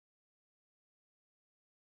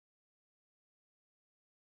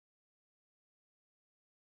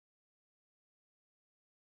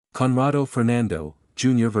Conrado Fernando,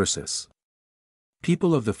 Jr. vs.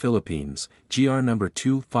 People of the Philippines, GR number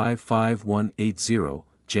 255180,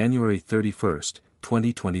 January 31,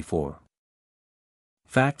 2024.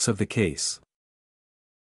 Facts of the case.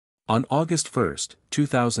 On August 1,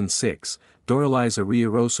 2006, Doraliza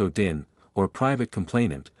Riaroso Din, or private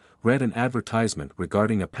complainant, read an advertisement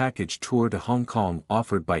regarding a package tour to Hong Kong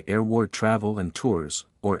offered by Airward Travel and Tours,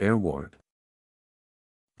 or Airward.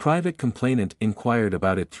 Private complainant inquired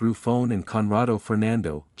about it through phone, and Conrado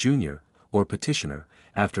Fernando, Jr., or petitioner,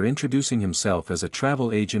 after introducing himself as a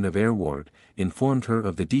travel agent of Airward, informed her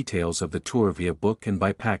of the details of the tour via book and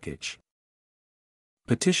by package.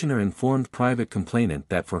 Petitioner informed private complainant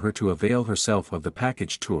that for her to avail herself of the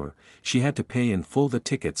package tour, she had to pay in full the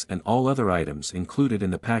tickets and all other items included in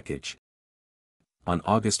the package. On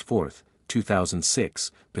August 4, 2006,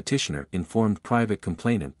 petitioner informed private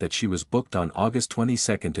complainant that she was booked on August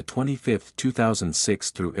 22 to 25,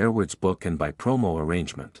 2006 through Airward's book and by promo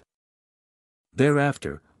arrangement.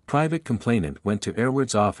 Thereafter, private complainant went to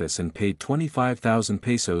Airward's office and paid 25,000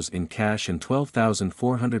 pesos in cash and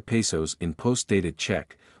 12,400 pesos in post-dated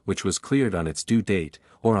check, which was cleared on its due date,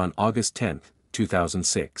 or on August 10,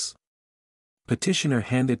 2006. Petitioner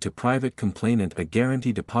handed to private complainant a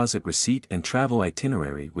guarantee deposit receipt and travel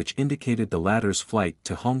itinerary which indicated the latter's flight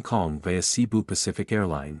to Hong Kong via Cebu Pacific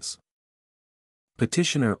Airlines.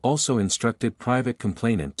 Petitioner also instructed private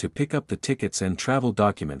complainant to pick up the tickets and travel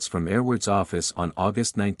documents from Airward's office on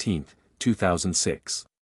August 19, 2006.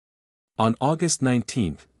 On August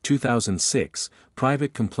 19, 2006,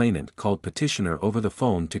 private complainant called petitioner over the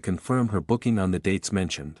phone to confirm her booking on the dates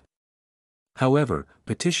mentioned. However,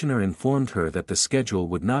 petitioner informed her that the schedule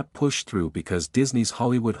would not push through because Disney's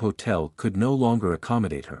Hollywood Hotel could no longer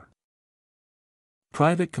accommodate her.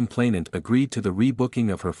 Private complainant agreed to the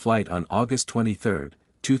rebooking of her flight on August 23,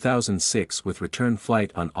 2006 with return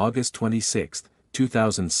flight on August 26,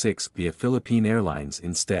 2006 via Philippine Airlines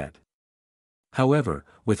instead. However,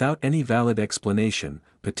 without any valid explanation,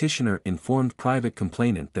 petitioner informed private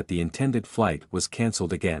complainant that the intended flight was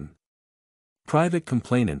cancelled again. Private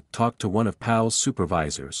complainant talked to one of PAL's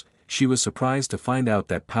supervisors. She was surprised to find out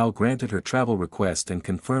that PAL granted her travel request and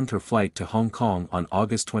confirmed her flight to Hong Kong on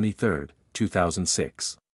August 23,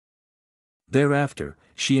 2006. Thereafter,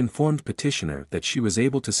 she informed petitioner that she was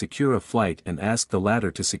able to secure a flight and asked the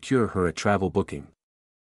latter to secure her a travel booking.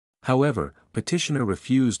 However, petitioner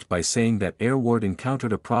refused by saying that Airward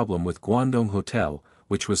encountered a problem with Guangdong Hotel,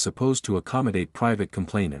 which was supposed to accommodate private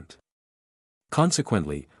complainant.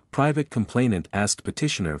 Consequently, private complainant asked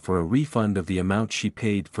petitioner for a refund of the amount she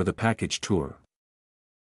paid for the package tour.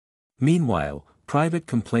 Meanwhile, private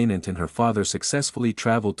complainant and her father successfully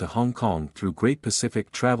traveled to Hong Kong through Great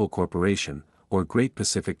Pacific Travel Corporation, or Great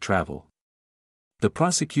Pacific Travel. The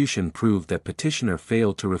prosecution proved that petitioner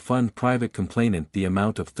failed to refund private complainant the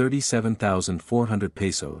amount of 37,400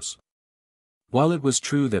 pesos. While it was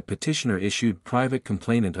true that petitioner issued private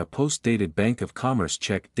complainant a post-dated Bank of Commerce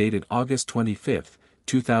check dated August 25,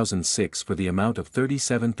 2006 for the amount of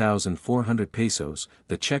 37,400 pesos,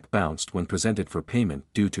 the check bounced when presented for payment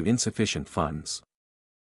due to insufficient funds.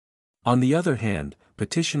 On the other hand,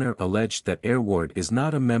 petitioner alleged that Airward is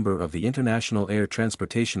not a member of the International Air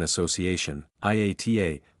Transportation Association,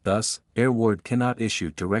 IATA, thus, Airward cannot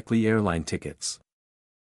issue directly airline tickets.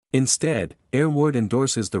 Instead, Airward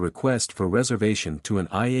endorses the request for reservation to an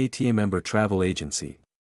IATA member travel agency.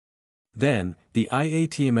 Then, the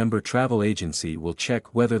IATA member travel agency will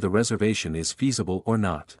check whether the reservation is feasible or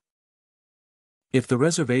not. If the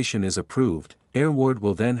reservation is approved, Airward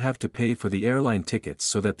will then have to pay for the airline tickets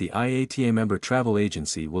so that the IATA member travel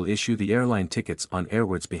agency will issue the airline tickets on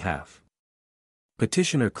Airward's behalf.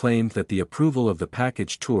 Petitioner claimed that the approval of the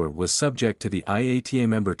package tour was subject to the IATA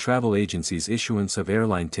member travel agency's issuance of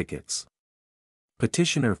airline tickets.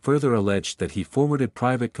 Petitioner further alleged that he forwarded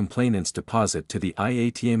private complainant's deposit to the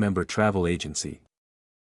IATA member travel agency.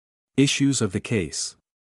 Issues of the case.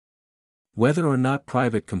 Whether or not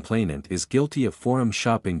private complainant is guilty of forum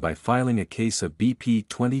shopping by filing a case of BP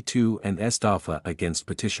 22 and estafa against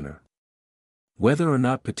petitioner. Whether or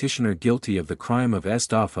not petitioner guilty of the crime of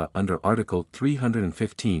estafa under Article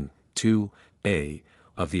 315, 2a,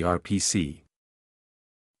 of the RPC.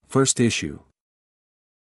 First issue.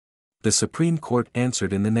 The Supreme Court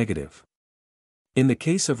answered in the negative. In the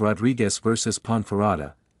case of Rodriguez v.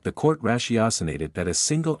 Ponferrada, the court ratiocinated that a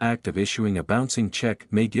single act of issuing a bouncing check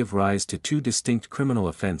may give rise to two distinct criminal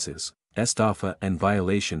offenses, estafa and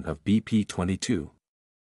violation of BP 22.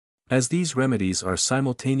 As these remedies are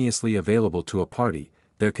simultaneously available to a party,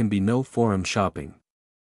 there can be no forum shopping.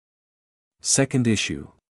 Second issue.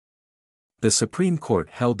 The Supreme Court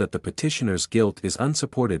held that the petitioner's guilt is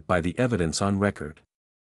unsupported by the evidence on record.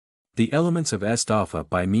 The elements of estafa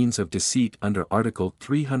by means of deceit under Article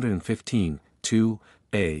 315,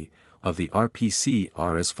 2a, of the RPC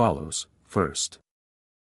are as follows. First,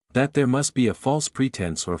 that there must be a false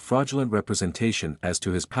pretense or fraudulent representation as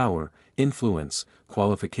to his power, influence,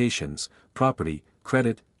 qualifications, property,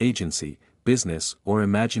 credit, agency, business or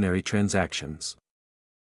imaginary transactions.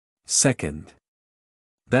 Second,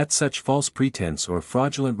 that such false pretense or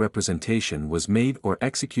fraudulent representation was made or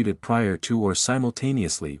executed prior to or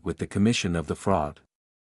simultaneously with the commission of the fraud.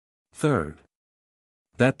 Third,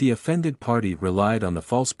 that the offended party relied on the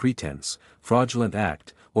false pretense, fraudulent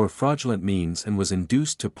act, or fraudulent means and was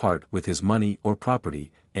induced to part with his money or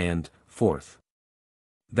property, and, fourth,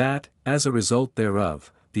 that, as a result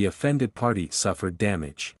thereof, the offended party suffered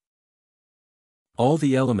damage. All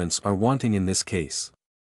the elements are wanting in this case.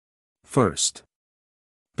 First,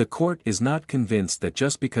 the court is not convinced that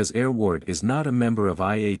just because Airward is not a member of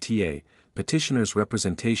IATA, petitioner's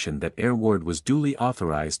representation that Airward was duly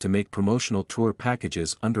authorized to make promotional tour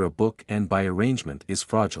packages under a book and by arrangement is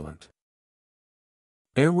fraudulent.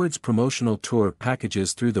 Airward's promotional tour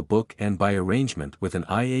packages through the book and by arrangement with an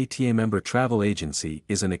IATA member travel agency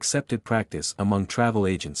is an accepted practice among travel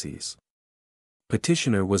agencies.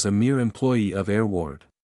 Petitioner was a mere employee of Airward.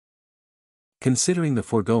 Considering the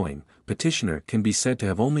foregoing, petitioner can be said to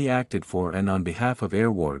have only acted for and on behalf of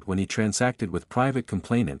Airward when he transacted with private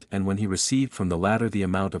complainant and when he received from the latter the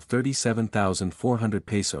amount of 37,400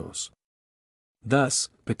 pesos. Thus,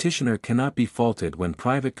 petitioner cannot be faulted when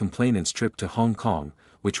private complainant's trip to Hong Kong,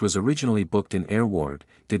 which was originally booked in Airward,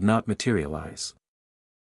 did not materialize.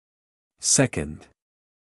 Second,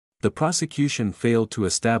 the prosecution failed to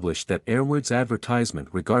establish that Airward's advertisement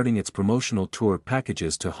regarding its promotional tour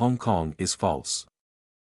packages to Hong Kong is false.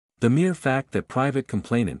 The mere fact that private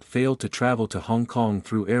complainant failed to travel to Hong Kong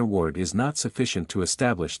through Airward is not sufficient to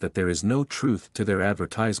establish that there is no truth to their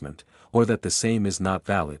advertisement, or that the same is not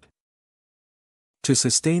valid. To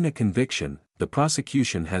sustain a conviction, the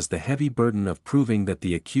prosecution has the heavy burden of proving that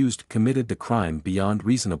the accused committed the crime beyond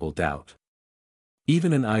reasonable doubt.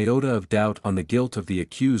 Even an iota of doubt on the guilt of the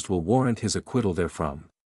accused will warrant his acquittal therefrom.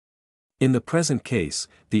 In the present case,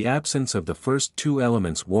 the absence of the first two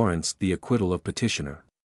elements warrants the acquittal of petitioner.